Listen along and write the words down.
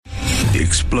The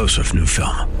explosive new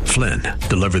film, Flynn,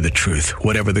 deliver the truth,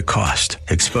 whatever the cost.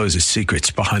 Exposes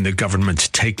secrets behind the government's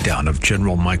takedown of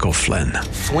General Michael Flynn.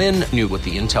 Flynn knew what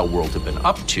the intel world had been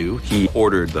up to. He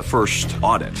ordered the first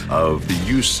audit of the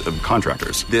use of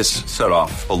contractors. This set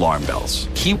off alarm bells.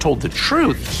 He told the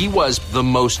truth. He was the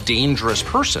most dangerous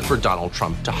person for Donald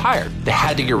Trump to hire. They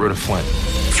had to get rid of Flynn.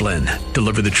 Flynn,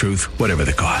 deliver the truth, whatever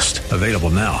the cost. Available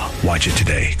now. Watch it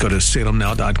today. Go to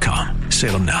salemnow.com.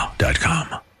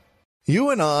 salemnow.com.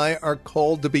 You and I are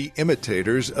called to be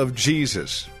imitators of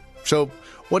Jesus. So,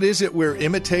 what is it we're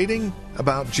imitating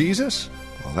about Jesus?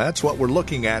 Well, that's what we're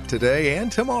looking at today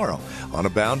and tomorrow on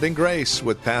Abounding Grace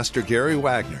with Pastor Gary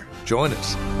Wagner. Join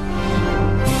us.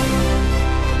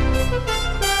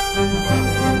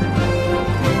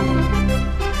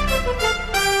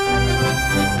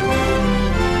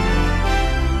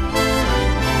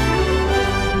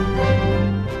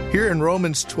 Here in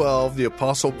Romans 12, the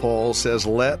Apostle Paul says,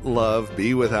 "Let love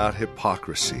be without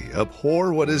hypocrisy.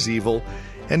 Abhor what is evil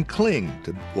and cling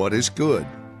to what is good."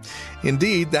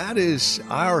 Indeed, that is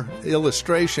our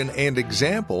illustration and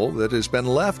example that has been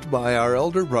left by our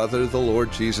elder brother, the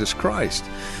Lord Jesus Christ.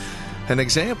 An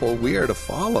example we are to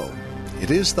follow.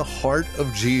 It is the heart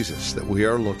of Jesus that we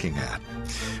are looking at.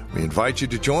 We invite you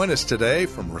to join us today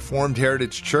from Reformed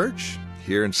Heritage Church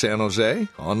here in San Jose,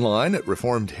 online at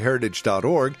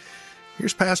reformedheritage.org.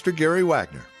 Here's Pastor Gary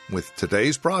Wagner with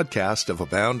today's broadcast of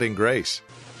Abounding Grace.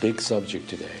 Big subject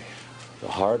today, the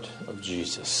heart of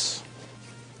Jesus.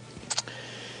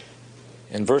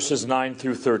 In verses 9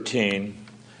 through 13,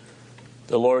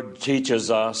 the Lord teaches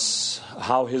us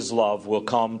how His love will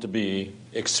come to be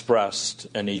expressed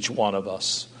in each one of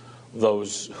us,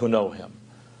 those who know Him.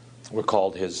 We're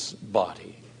called His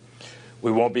body.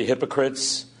 We won't be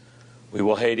hypocrites. We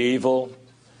will hate evil.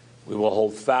 We will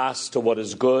hold fast to what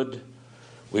is good.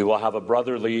 We will have a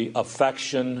brotherly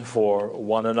affection for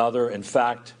one another. In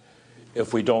fact,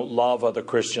 if we don't love other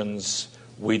Christians,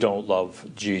 we don't love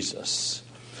Jesus.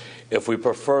 If we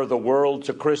prefer the world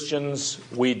to Christians,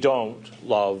 we don't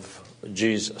love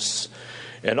Jesus.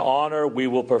 In honor, we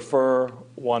will prefer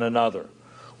one another.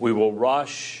 We will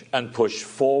rush and push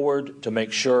forward to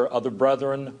make sure other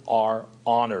brethren are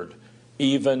honored,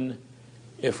 even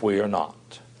if we are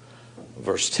not.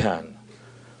 Verse 10,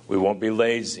 we won't be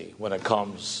lazy when it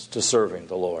comes to serving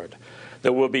the Lord.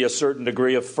 There will be a certain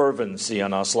degree of fervency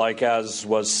in us, like as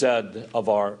was said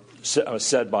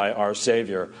by our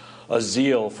Savior, a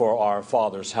zeal for our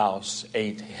Father's house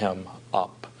ate him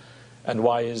up. And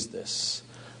why is this?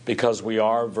 Because we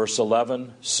are, verse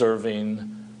 11,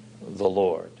 serving the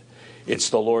Lord.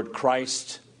 It's the Lord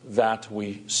Christ that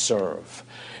we serve.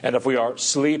 And if we are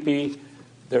sleepy,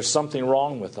 there's something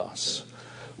wrong with us.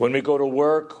 When we go to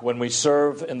work, when we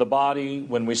serve in the body,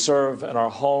 when we serve in our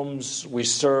homes, we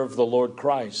serve the Lord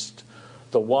Christ,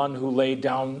 the one who laid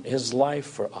down His life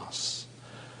for us.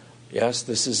 Yes,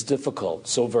 this is difficult.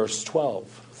 So verse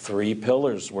 12, 3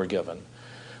 pillars were given.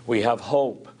 We have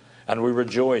hope, and we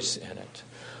rejoice in it.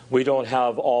 We don't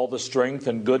have all the strength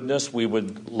and goodness we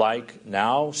would like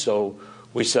now, so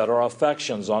we set our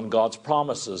affections on God's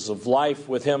promises of life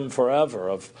with Him forever,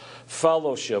 of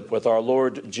fellowship with our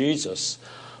Lord Jesus,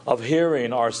 of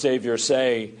hearing our Savior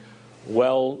say,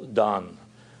 "Well done."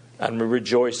 And we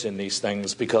rejoice in these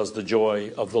things because the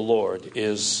joy of the Lord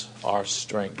is our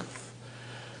strength.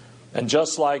 And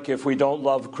just like if we don't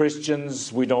love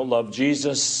Christians, we don't love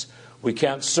Jesus, we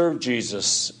can't serve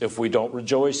Jesus if we don't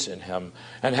rejoice in Him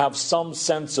and have some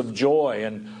sense of joy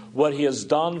in what He has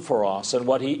done for us and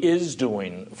what He is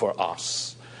doing for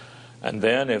us. And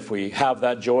then if we have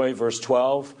that joy, verse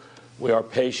 12, we are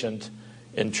patient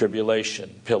in tribulation,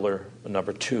 pillar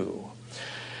number 2.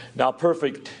 Now, not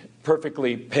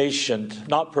perfectly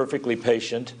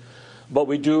patient, but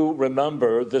we do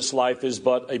remember this life is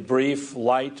but a brief,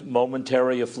 light,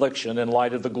 momentary affliction in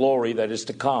light of the glory that is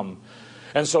to come.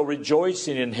 And so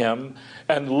rejoicing in Him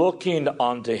and looking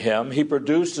unto Him, He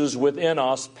produces within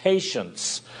us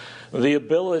patience, the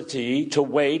ability to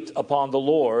wait upon the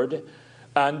Lord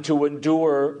and to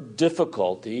endure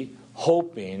difficulty,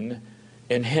 hoping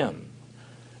in Him.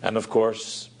 And of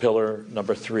course, pillar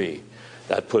number 3,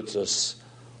 that puts us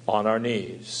on our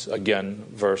knees. Again,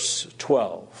 verse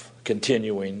 12,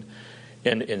 continuing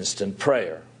in instant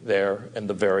prayer, there in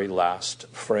the very last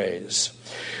phrase.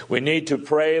 We need to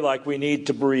pray like we need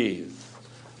to breathe.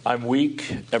 I'm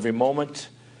weak every moment,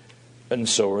 and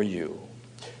so are you.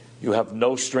 You have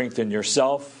no strength in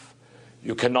yourself.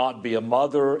 You cannot be a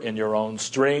mother in your own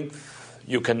strength.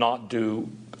 You cannot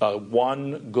do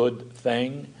one good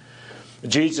thing.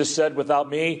 Jesus said,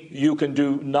 without me, you can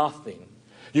do nothing.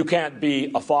 You can't be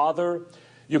a father.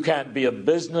 You can't be a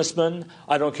businessman.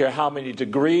 I don't care how many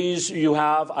degrees you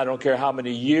have. I don't care how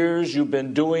many years you've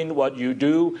been doing what you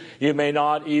do. You may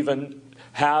not even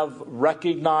have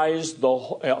recognized the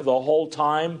whole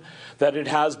time that it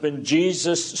has been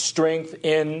Jesus' strength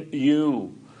in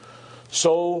you.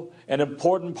 So an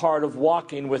important part of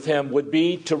walking with him would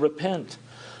be to repent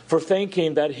for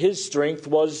thinking that his strength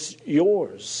was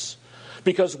yours.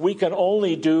 Because we can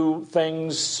only do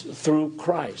things through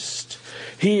Christ.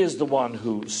 He is the one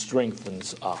who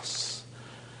strengthens us.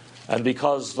 And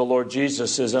because the Lord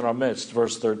Jesus is in our midst,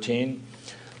 verse 13,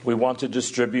 we want to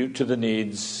distribute to the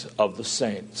needs of the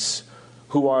saints.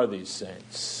 Who are these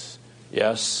saints?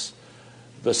 Yes,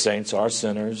 the saints are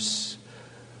sinners.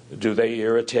 Do they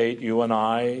irritate you and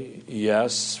I?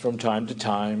 Yes, from time to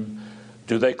time.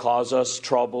 Do they cause us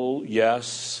trouble?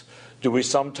 Yes. Do we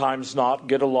sometimes not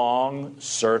get along?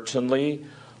 Certainly.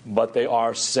 But they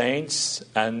are saints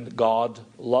and God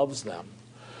loves them.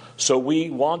 So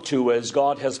we want to, as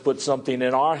God has put something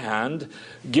in our hand,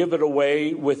 give it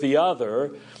away with the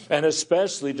other, and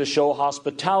especially to show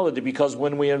hospitality, because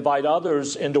when we invite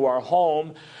others into our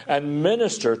home and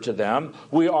minister to them,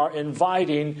 we are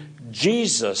inviting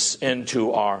Jesus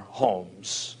into our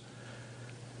homes.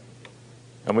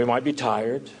 And we might be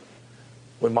tired.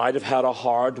 We might have had a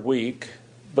hard week,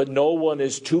 but no one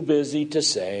is too busy to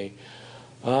say,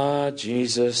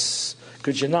 Jesus,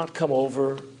 could you not come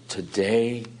over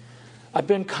today? I've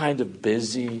been kind of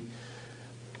busy.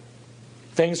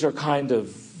 Things are kind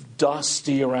of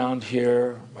dusty around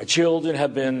here. My children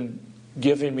have been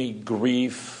giving me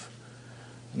grief.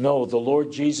 No, the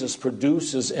Lord Jesus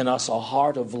produces in us a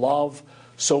heart of love,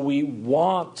 so we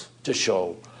want to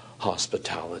show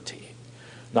hospitality.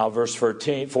 Now, verse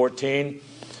 14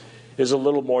 is a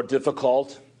little more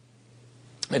difficult.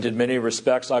 And in many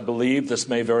respects, I believe this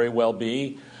may very well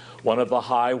be one of the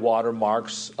high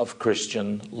watermarks of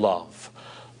Christian love.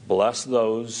 Bless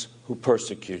those who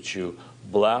persecute you.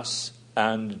 Bless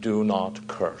and do not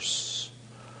curse.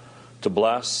 To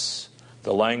bless,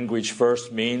 the language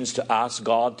first means to ask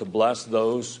God to bless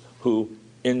those who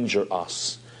injure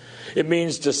us. It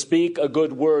means to speak a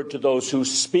good word to those who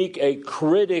speak a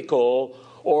critical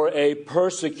or a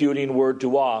persecuting word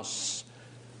to us,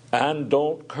 and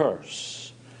don't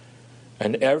curse.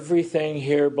 And everything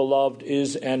here, beloved,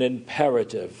 is an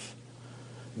imperative.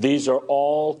 These are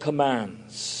all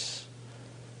commands.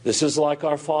 This is like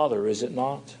our Father, is it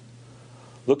not?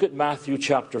 Look at Matthew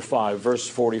chapter 5, verse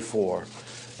 44.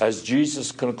 As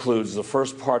Jesus concludes the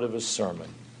first part of his sermon,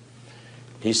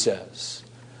 he says,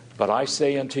 "But I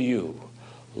say unto you,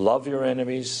 love your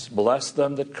enemies, bless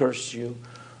them that curse you,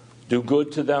 do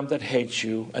good to them that hate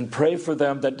you, and pray for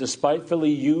them that despitefully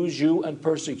use you and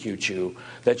persecute you,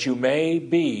 that you may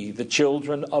be the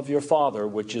children of your Father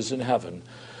which is in heaven.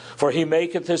 For he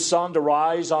maketh his sun to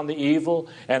rise on the evil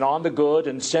and on the good,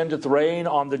 and sendeth rain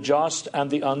on the just and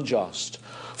the unjust.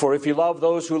 For if you love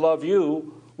those who love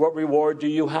you, what reward do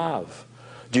you have?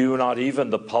 Do not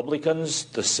even the publicans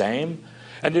the same?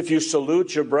 And if you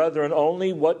salute your brethren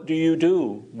only, what do you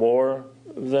do more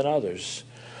than others?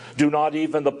 Do not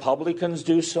even the publicans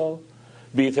do so?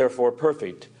 Be therefore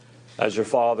perfect, as your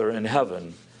Father in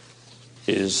heaven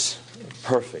is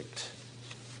perfect."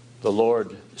 The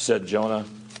Lord, said Jonah,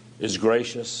 is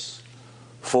gracious,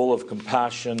 full of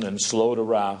compassion, and slow to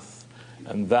wrath,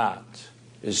 and that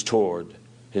is toward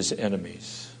his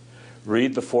enemies.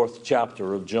 Read the 4th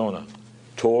chapter of Jonah,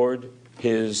 toward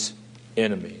his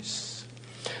enemies.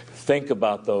 Think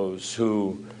about those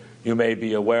who you may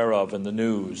be aware of in the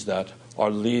news that are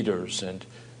leaders and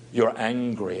you're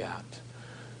angry at.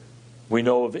 We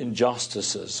know of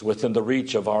injustices within the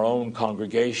reach of our own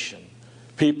congregation.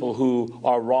 People who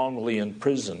are wrongly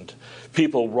imprisoned.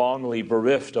 People wrongly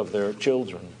bereft of their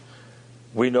children.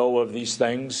 We know of these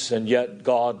things, and yet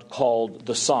God called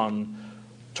the sun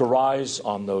to rise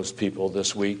on those people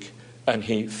this week, and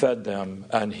he fed them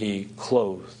and he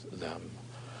clothed them.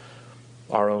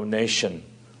 Our own nation,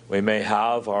 we may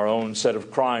have our own set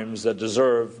of crimes that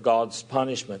deserve God's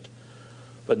punishment,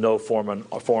 but no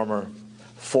former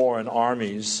foreign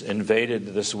armies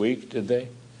invaded this week, did they?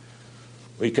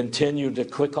 We continue to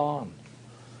click on.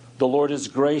 The Lord is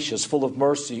gracious, full of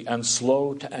mercy, and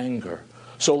slow to anger.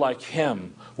 So like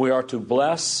him, we are to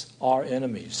bless our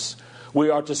enemies. We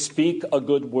are to speak a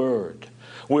good word.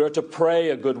 We are to pray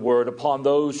a good word upon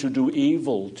those who do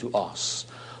evil to us.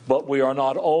 But we are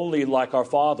not only like our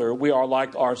Father, we are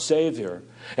like our Savior.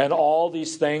 And all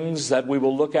these things that we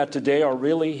will look at today are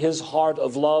really his heart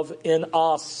of love in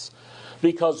us,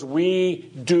 because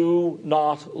we do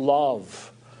not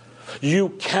love. You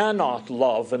cannot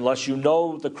love unless you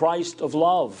know the Christ of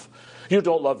love. You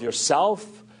don't love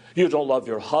yourself. You don't love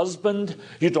your husband.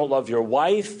 You don't love your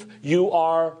wife. You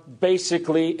are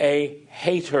basically a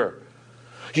hater.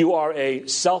 You are a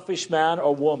selfish man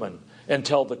or woman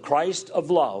until the Christ of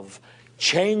love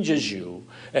changes you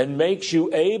and makes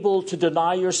you able to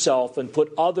deny yourself and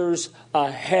put others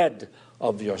ahead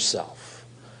of yourself.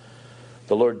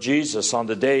 The Lord Jesus, on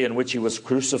the day in which he was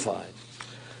crucified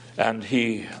and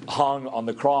he hung on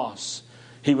the cross,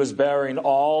 he was bearing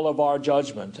all of our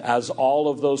judgment as all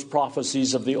of those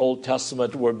prophecies of the Old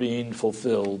Testament were being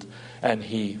fulfilled, and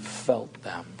he felt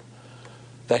them.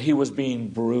 That he was being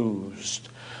bruised,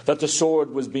 that the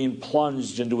sword was being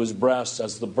plunged into his breast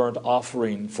as the burnt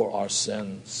offering for our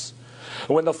sins.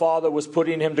 When the Father was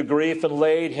putting him to grief and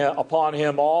laid upon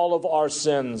him all of our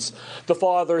sins, the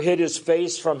Father hid his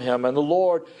face from him, and the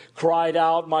Lord cried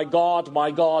out, my God,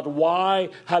 why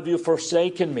have you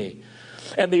forsaken me?"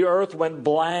 And the earth went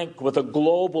blank with a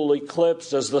global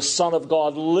eclipse as the Son of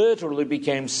God literally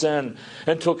became sin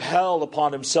and took hell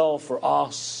upon himself for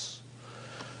us.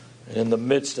 And in the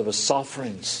midst of his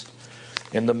sufferings,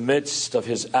 in the midst of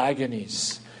his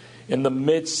agonies, in the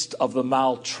midst of the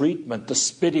maltreatment, the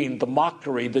spitting, the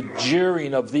mockery, the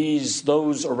jeering of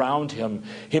those around him,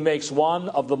 he makes one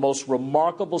of the most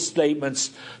remarkable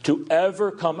statements to ever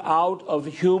come out of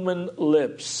human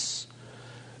lips.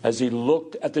 As he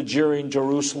looked at the jeering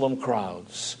Jerusalem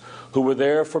crowds who were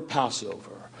there for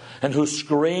Passover and who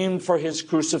screamed for his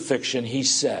crucifixion, he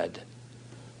said,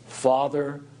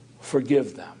 "Father,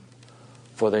 forgive them,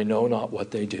 for they know not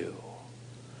what they do."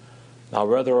 Now,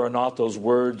 whether or not those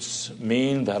words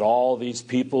mean that all these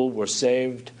people were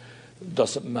saved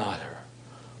doesn't matter.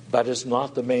 That is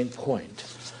not the main point.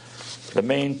 The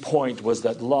main point was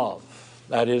that love,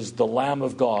 that is, the Lamb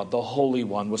of God, the Holy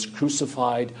One, was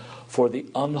crucified for the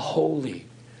unholy,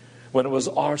 when it was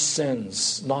our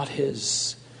sins, not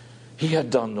his. He had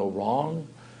done no wrong.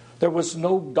 There was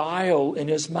no guile in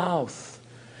his mouth.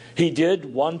 He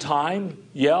did one time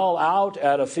yell out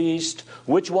at a feast,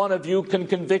 "Which one of you can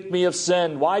convict me of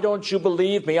sin? Why don't you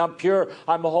believe me? I'm pure,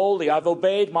 I'm holy, I've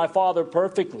obeyed my Father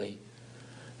perfectly."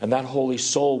 And that holy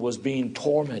soul was being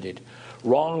tormented,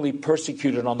 wrongly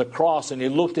persecuted on the cross, and he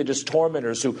looked at his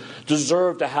tormentors who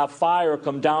deserved to have fire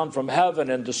come down from heaven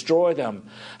and destroy them.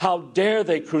 How dare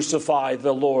they crucify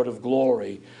the Lord of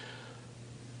glory?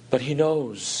 But he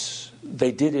knows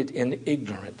they did it in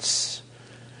ignorance,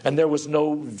 and there was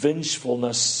no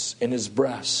vengefulness in his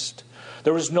breast.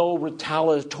 There was no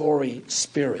retaliatory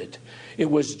spirit. It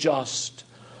was just,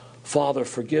 "Father,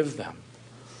 forgive them,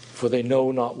 for they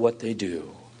know not what they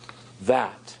do."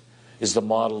 That is the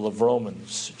model of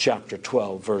Romans chapter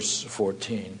 12, verse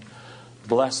 14.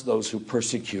 Bless those who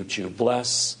persecute you.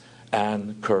 Bless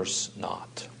and curse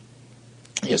not.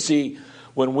 You see,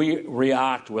 when we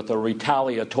react with a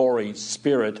retaliatory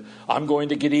spirit, "I'm going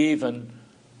to get even,"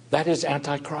 that is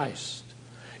anti-Christ.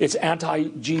 It's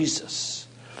anti-Jesus.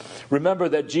 Remember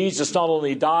that Jesus not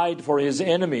only died for his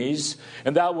enemies,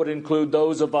 and that would include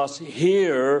those of us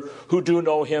here who do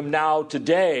know him now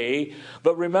today,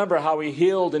 but remember how he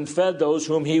healed and fed those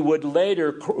who would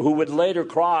later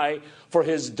cry for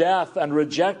his death and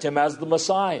reject him as the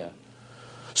Messiah.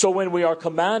 So when we are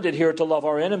commanded here to love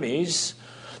our enemies,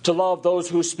 to love those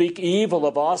who speak evil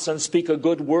of us and speak a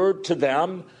good word to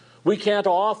them, we can't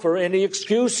offer any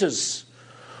excuses.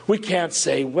 We can't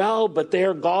say, "Well, but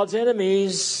they're God's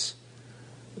enemies."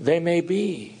 They may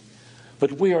be,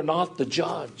 but we are not the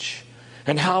judge.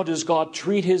 And how does God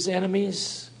treat his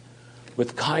enemies?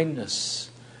 With kindness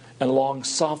and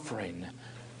long-suffering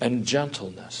and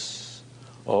gentleness.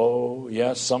 Oh,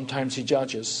 yes, sometimes he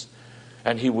judges,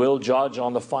 and he will judge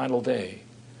on the final day.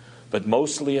 But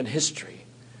mostly in history,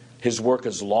 his work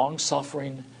is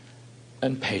long-suffering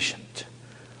and patient.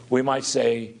 We might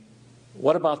say,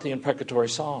 what about the imprecatory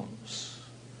Psalms?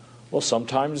 Well,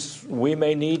 sometimes we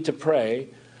may need to pray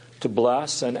to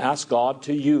bless and ask God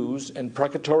to use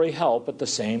imprecatory help at the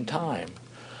same time.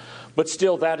 But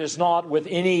still, that is not with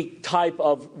any type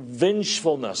of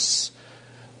vengefulness.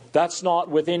 That's not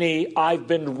with any, "I've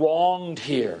been wronged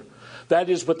here." That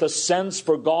is with a sense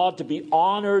for God to be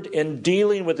honored in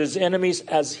dealing with his enemies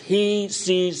as he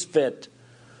sees fit.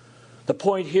 The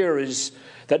point here is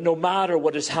that no matter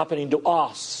what is happening to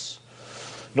us,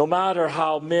 no matter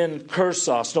how men curse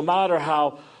us, no matter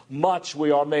how much we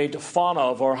are made fun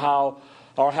of or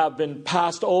have been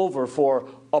passed over for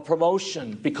a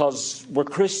promotion because we're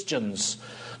Christians,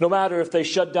 no matter if they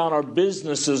shut down our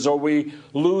businesses or we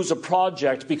lose a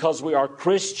project because we are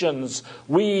Christians,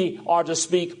 we are to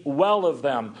speak well of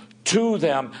them, to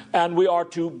them, and we are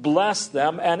to bless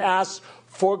them and ask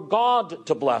for God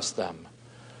to bless them.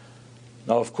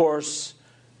 Now, of course,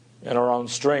 in our own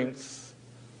strength,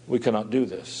 we cannot do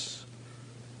this.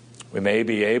 We may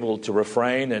be able to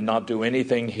refrain and not do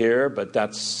anything here, but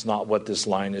that's not what this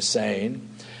line is saying.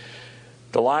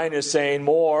 The line is saying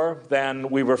more than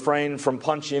we refrain from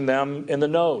punching them in the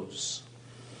nose.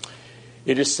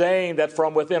 It is saying that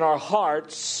from within our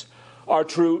hearts, our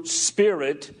true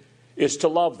spirit is to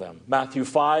love them. Matthew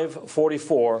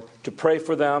 5:44, to pray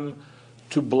for them,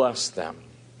 to bless them.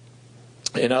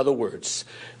 In other words,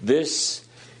 this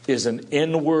is an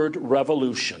inward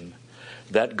revolution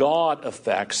that God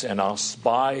effects in us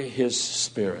by His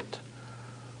Spirit.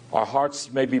 Our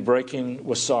hearts may be breaking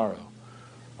with sorrow.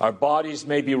 Our bodies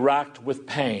may be racked with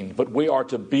pain, but we are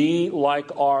to be like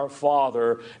our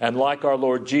Father and like our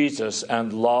Lord Jesus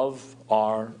and love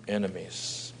our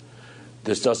enemies.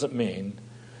 This doesn't mean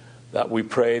that we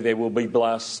pray they will be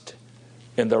blessed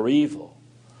in their evil,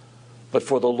 but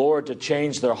for the Lord to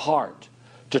change their heart,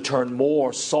 to turn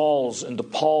more Sauls into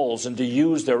Pauls, and to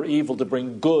use their evil to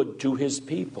bring good to His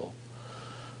people.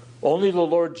 Only the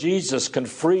Lord Jesus can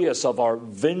free us of our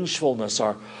vengefulness,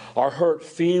 our hurt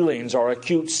feelings, our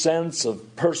acute sense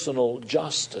of personal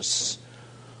justice.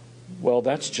 Well,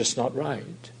 that's just not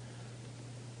right.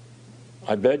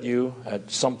 I bet you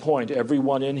at some point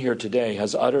everyone in here today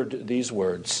has uttered these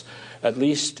words, at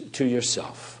least to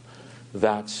yourself.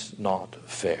 That's not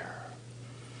fair.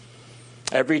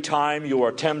 Every time you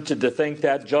are tempted to think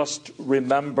that, just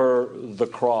remember the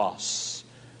cross.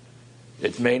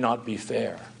 It may not be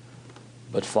fair,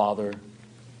 but Father,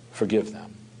 forgive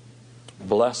them.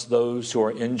 Bless those who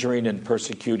are injuring and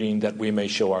persecuting, that we may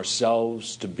show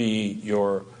ourselves to be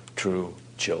your true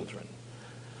children.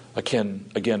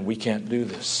 Again, we can't do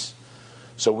this.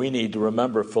 So we need to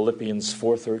remember Philippians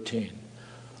 4:13.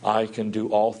 I can do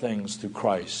all things through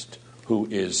Christ who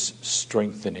is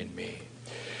strengthening me.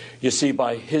 You see,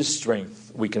 by His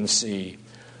strength we can see,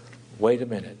 wait a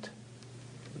minute,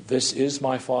 this is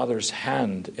my Father's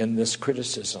hand in this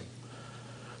criticism.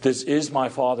 This is my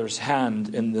Father's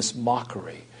hand in this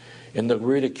mockery, in the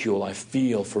ridicule I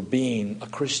feel for being a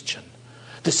Christian.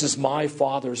 This is my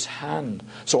Father's hand.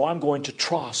 So I'm going to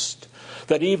trust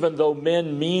that even though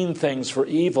men mean things for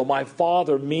evil, my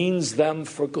Father means them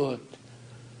for good.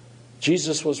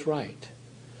 Jesus was right.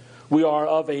 We are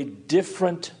of a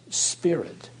different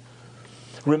spirit.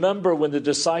 Remember when the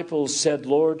disciples said,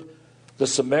 Lord, the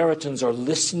Samaritans are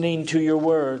listening to your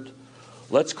word.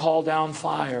 Let's call down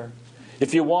fire.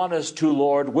 If you want us to,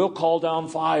 Lord, we'll call down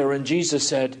fire. And Jesus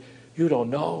said, you don't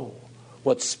know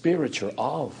what spirit you're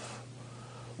of.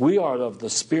 We are of the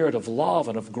spirit of love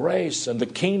and of grace, and the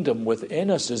kingdom within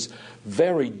us is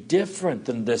very different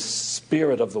than this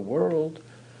spirit of the world.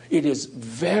 It is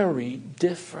very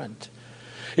different.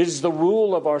 It is the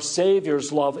rule of our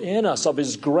Savior's love in us, of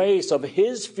His grace, of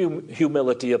His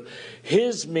humility, of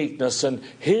His meekness and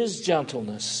His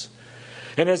gentleness.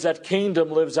 And as that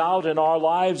kingdom lives out in our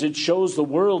lives, it shows the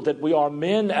world that we are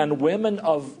men and women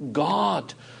of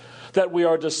God, that we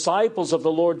are disciples of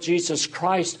the Lord Jesus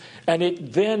Christ, and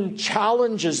it then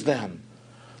challenges them.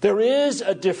 There is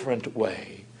a different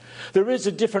way. There is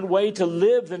a different way to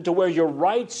live than to wear your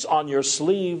rights on your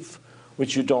sleeve,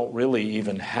 which you don't really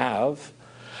even have.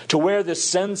 To wear this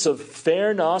sense of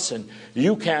fairness, and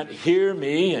you can't hear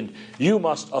me, and you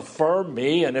must affirm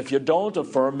me, and if you don't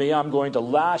affirm me, I'm going to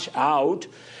lash out.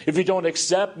 If you don't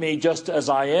accept me just as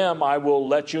I am, I will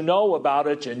let you know about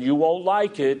it, and you won't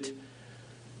like it.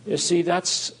 You see,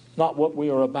 that's not what we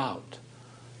are about.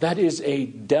 That is a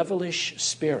devilish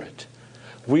spirit.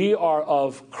 We are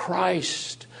of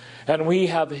Christ, and we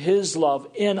have His love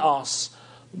in us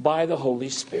by the Holy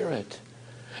Spirit.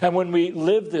 And when we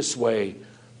live this way,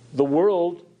 the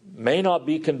world may not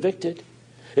be convicted.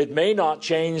 It may not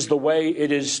change the way it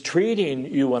is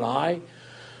treating you and I,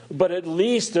 but at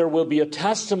least there will be a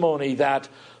testimony that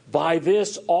by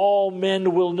this all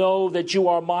men will know that you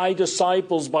are my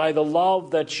disciples, by the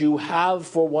love that you have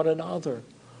for one another.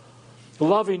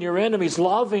 Loving your enemies,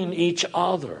 loving each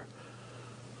other.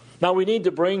 Now we need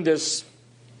to bring this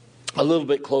a little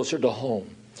bit closer to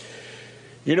home.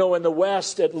 You know, in the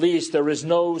West, at least, there is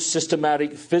no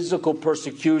systematic physical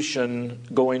persecution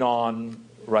going on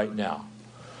right now.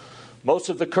 Most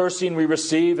of the cursing we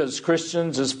receive as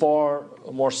Christians is far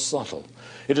more subtle.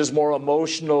 It is more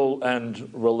emotional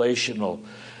and relational.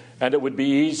 And it would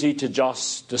be easy to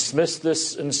just dismiss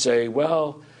this and say,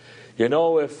 well, you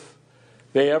know, if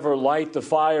they ever light the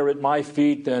fire at my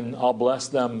feet, then I'll bless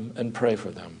them and pray for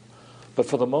them. But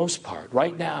for the most part,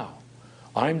 right now,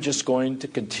 I'm just going to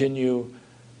continue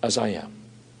as I am.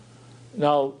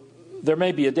 Now, there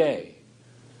may be a day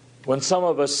when some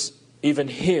of us, even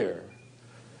here,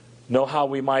 know how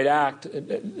we might act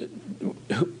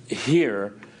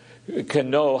here can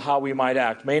know how we might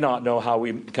act, may not know how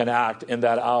we can act in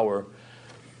that hour.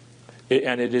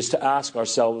 And it is to ask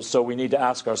ourselves, so we need to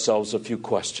ask ourselves a few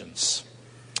questions.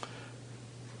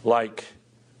 Like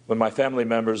when my family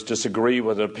members disagree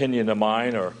with an opinion of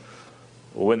mine, or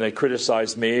when they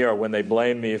criticize me, or when they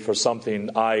blame me for something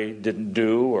I didn't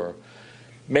do, or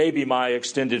maybe my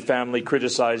extended family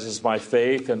criticizes my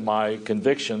faith and my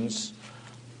convictions,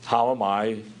 how am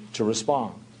I to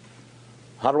respond?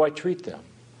 How do I treat them?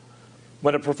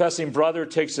 When a professing brother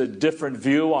takes a different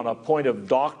view on a point of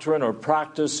doctrine or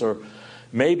practice, or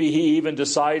maybe he even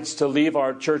decides to leave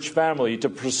our church family to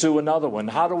pursue another one,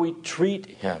 how do we treat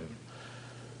him?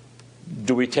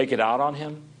 Do we take it out on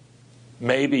him?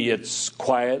 Maybe it's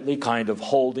quietly kind of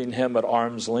holding him at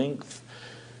arm's length.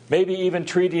 Maybe even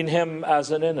treating him as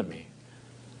an enemy.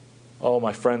 Oh,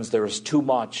 my friends, there is too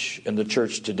much in the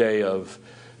church today of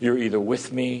you're either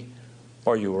with me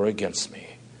or you are against me.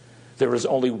 There is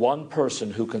only one person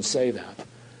who can say that,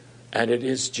 and it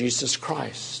is Jesus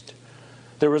Christ.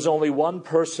 There is only one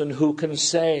person who can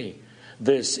say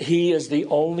this. He is the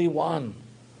only one.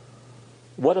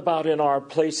 What about in our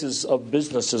places of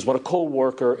businesses when a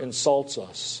co-worker insults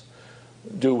us?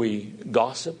 Do we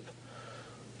gossip?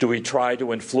 Do we try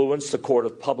to influence the court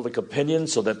of public opinion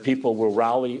so that people will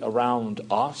rally around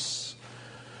us?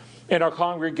 In our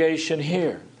congregation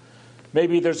here,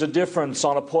 maybe there's a difference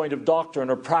on a point of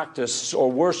doctrine or practice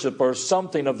or worship or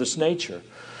something of this nature.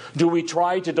 Do we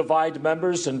try to divide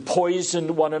members and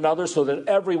poison one another so that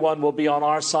everyone will be on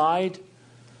our side?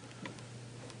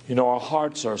 You know, our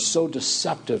hearts are so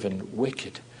deceptive and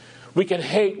wicked. We can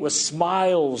hate with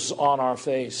smiles on our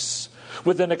face,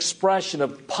 with an expression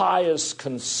of pious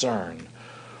concern.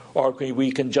 Or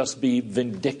we can just be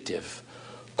vindictive,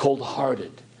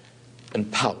 cold-hearted, and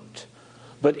pout.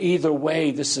 But either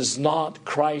way, this is not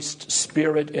Christ's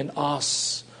Spirit in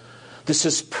us. This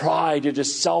is pride. It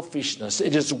is selfishness.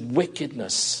 It is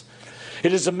wickedness.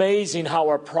 It is amazing how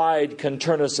our pride can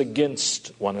turn us against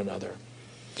one another.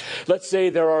 Let's say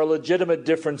there are legitimate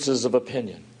differences of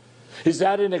opinion. Is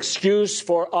that an excuse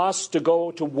for us to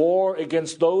go to war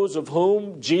against those of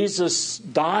whom Jesus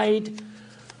died?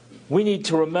 We need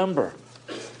to remember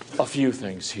a few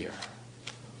things here.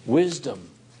 Wisdom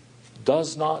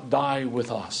does not die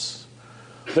with us.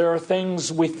 There are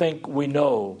things we think we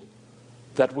know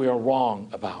that we are wrong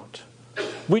about.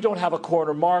 We don't have a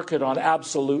corner market on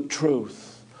absolute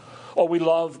truth. Or we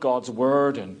love God's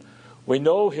Word and we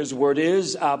know His Word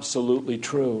is absolutely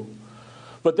true.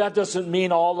 But that doesn't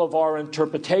mean all of our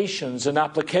interpretations and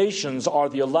applications are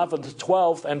the 11th,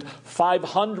 12th, and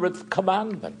 500th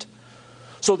commandment.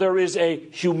 So there is a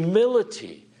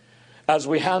humility as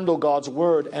we handle God's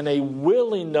Word and a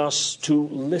willingness to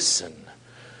listen.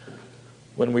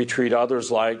 When we treat others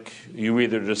like you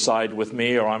either decide with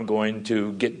me or I'm going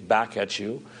to get back at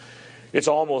you, it's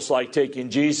almost like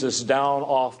taking Jesus down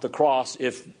off the cross,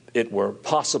 if it were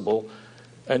possible,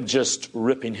 and just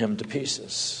ripping him to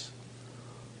pieces.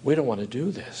 We don't want to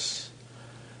do this.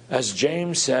 As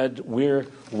James said,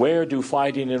 where do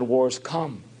fighting and wars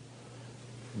come?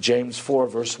 James 4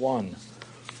 verse 1.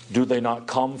 Do they not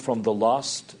come from the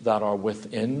lust that are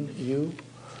within you?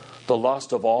 The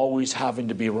lust of always having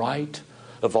to be right,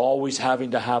 of always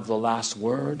having to have the last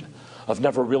word, of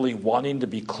never really wanting to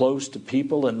be close to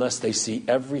people unless they see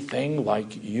everything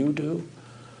like you do.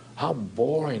 How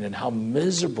boring and how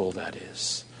miserable that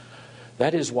is.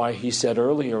 That is why he said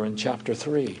earlier in chapter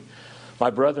 3, my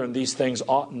brethren, these things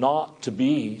ought not to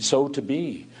be so to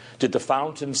be. Did the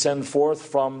fountain send forth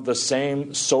from the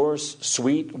same source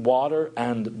sweet water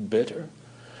and bitter?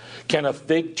 Can a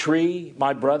fig tree,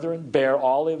 my brethren, bear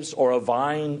olives, or a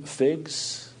vine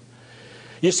figs?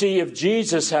 You see, if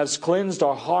Jesus has cleansed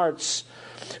our hearts,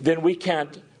 then we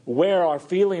can't wear our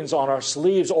feelings on our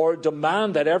sleeves or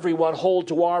demand that everyone hold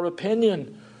to our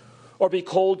opinion or be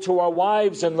cold to our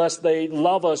wives unless they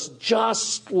love us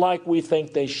just like we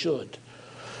think they should,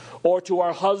 or to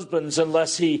our husbands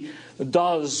unless he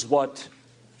does what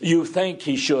you think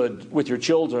he should with your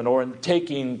children or in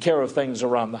taking care of things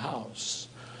around the house.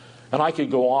 And I could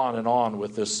go on and on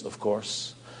with this, of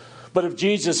course. But if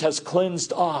Jesus has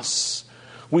cleansed us,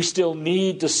 we still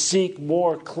need to seek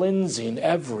more cleansing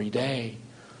every day.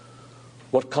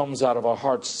 What comes out of our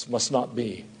hearts must not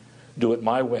be, do it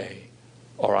my way,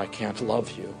 or I can't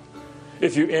love you.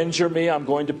 If you injure me, I'm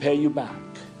going to pay you back.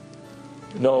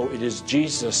 No, it is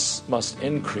Jesus must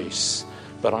increase,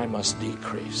 but I must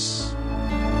decrease.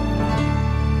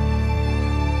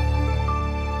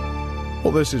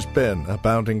 Well, this has been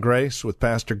Abounding Grace with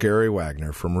Pastor Gary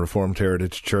Wagner from Reformed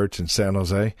Heritage Church in San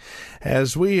Jose.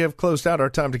 As we have closed out our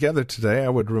time together today, I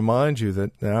would remind you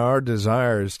that our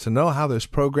desire is to know how this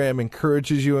program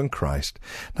encourages you in Christ.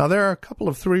 Now, there are a couple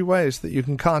of 3 ways that you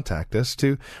can contact us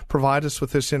to provide us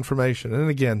with this information. And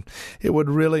again, it would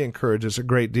really encourage us a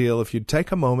great deal if you'd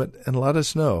take a moment and let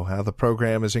us know how the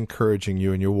program is encouraging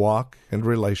you in your walk and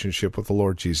relationship with the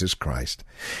Lord Jesus Christ.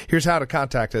 Here's how to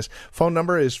contact us. Phone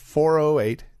number is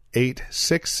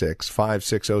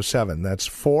 408-866-5607. That's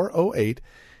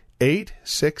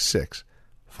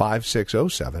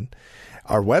 408-866-5607.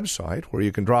 Our website, where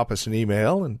you can drop us an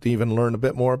email and even learn a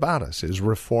bit more about us, is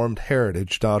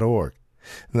reformedheritage.org.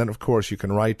 And then, of course, you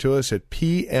can write to us at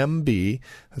PMB,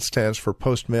 that stands for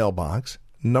Post Mailbox,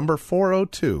 number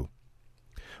 402,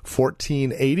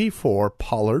 1484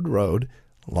 Pollard Road,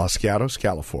 Los Gatos,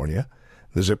 California.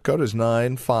 The zip code is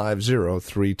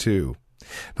 95032.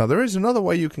 Now, there is another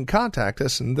way you can contact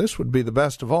us, and this would be the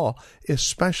best of all,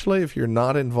 especially if you're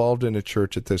not involved in a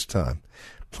church at this time.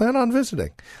 Plan on visiting.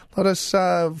 Let us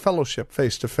fellowship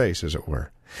face-to-face, as it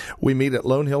were. We meet at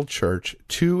Lone Hill Church,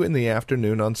 2 in the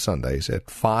afternoon on Sundays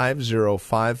at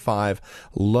 5055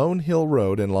 Lone Hill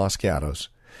Road in Los Gatos.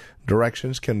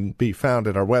 Directions can be found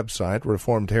at our website,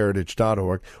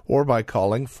 reformedheritage.org, or by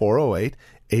calling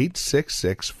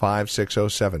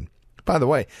 408-866-5607. By the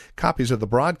way, copies of the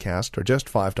broadcast are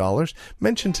just $5.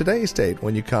 Mention today's date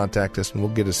when you contact us, and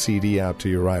we'll get a CD out to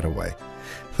you right away.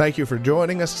 Thank you for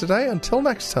joining us today. Until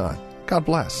next time, God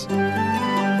bless.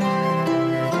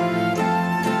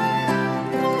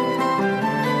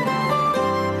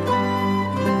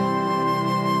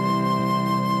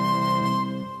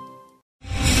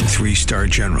 Three-star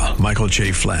General Michael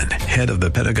J. Flynn, head of the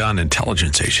Pentagon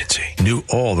Intelligence Agency, knew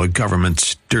all the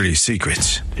government's dirty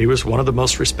secrets. He was one of the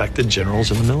most respected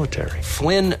generals in the military.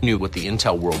 Flynn knew what the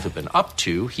intel world had been up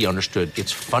to. He understood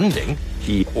its funding.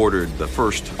 He ordered the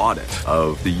first audit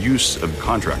of the use of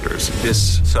contractors.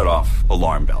 This set off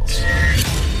alarm bells.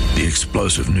 The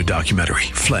explosive new documentary,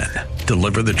 Flynn,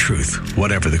 Deliver the Truth,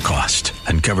 Whatever the Cost,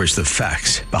 uncovers the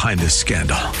facts behind this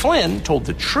scandal. Flynn told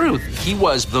the truth. He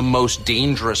was the most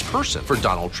dangerous person for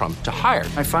Donald Trump to hire.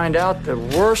 I find out the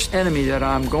worst enemy that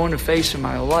I'm going to face in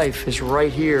my life is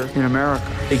right here in America.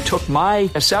 They took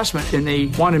my assessment and they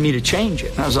wanted me to change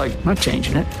it. And I was like, I'm not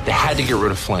changing it. They had to get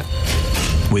rid of Flynn.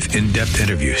 With in-depth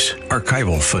interviews,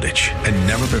 archival footage, and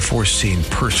never-before-seen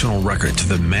personal records of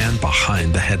the man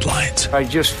behind the headlines. I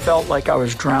just felt like I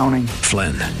was drowning.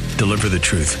 Flynn, Deliver the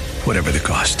Truth, Whatever the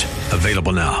Cost.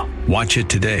 Available now. Watch it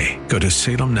today. Go to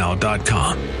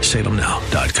salemnow.com.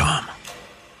 salemnow.com.